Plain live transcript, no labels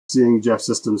seeing Jeff's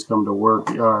systems come to work,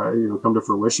 come to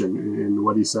fruition, and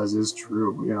what he says is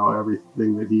true.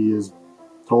 Everything that he has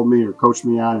told me or coached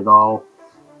me on, it all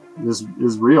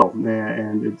is real,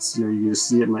 and it's you just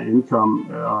see it in my income.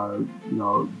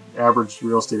 Average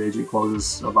real estate agent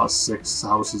closes about 6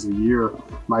 houses a year.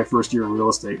 My first year in real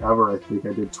estate ever, I think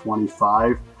I did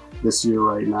 25. This year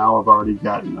right now, I've already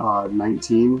gotten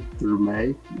 19 through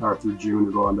May, or through June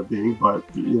it'll end up being, but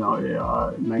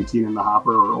 19 in the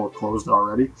hopper or closed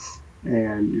already,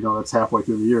 and that's halfway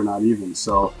through the year, not even.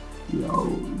 So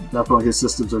definitely his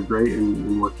systems are great,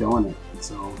 and we're killing it.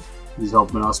 So he's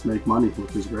helping us make money,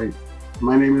 which is great.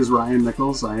 My name is Ryan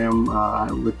Nichols. I am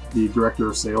with the Director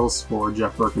of Sales for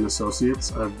Jeff Burke and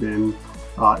Associates. I've been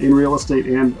in real estate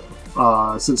and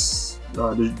since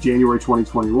January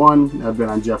 2021. I've been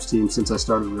on Jeff's team since I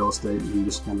started real estate and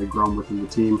just kind of grown within the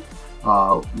team.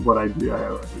 What I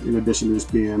do, in addition to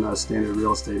just being a standard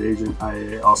real estate agent,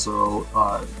 I also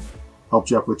help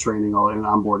Jeff with training and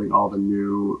onboarding all the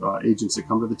new agents that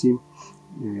come to the team,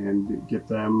 and get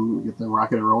them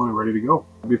rocking and rolling and ready to go.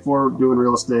 Before doing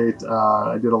real estate,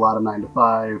 I did a lot of 9 to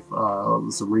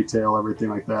 5, some retail, everything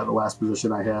like that. The last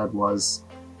position I had was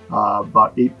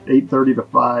about 8:30 to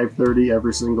 5:30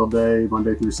 every single day,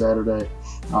 Monday through Saturday,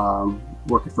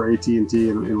 working for AT&T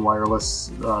in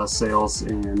wireless sales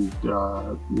and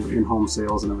in-home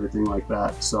sales and everything like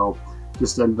that. So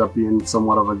just ended up being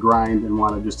somewhat of a grind, and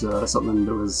wanted just something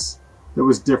that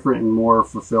was different and more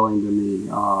fulfilling to me,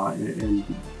 and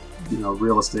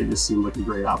real estate just seemed like a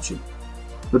great option.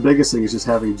 The biggest thing is just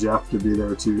having Jeff to be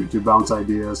there to bounce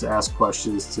ideas, to ask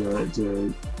questions,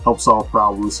 to help solve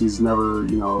problems. He's never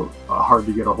hard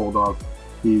to get a hold of.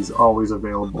 He's always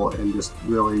available, and just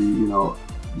really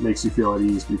makes you feel at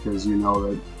ease, because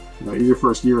that in your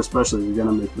first year especially, you're going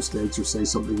to make mistakes or say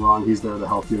something wrong. He's there to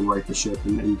help you and right the ship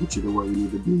and get you to where you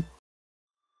need to be.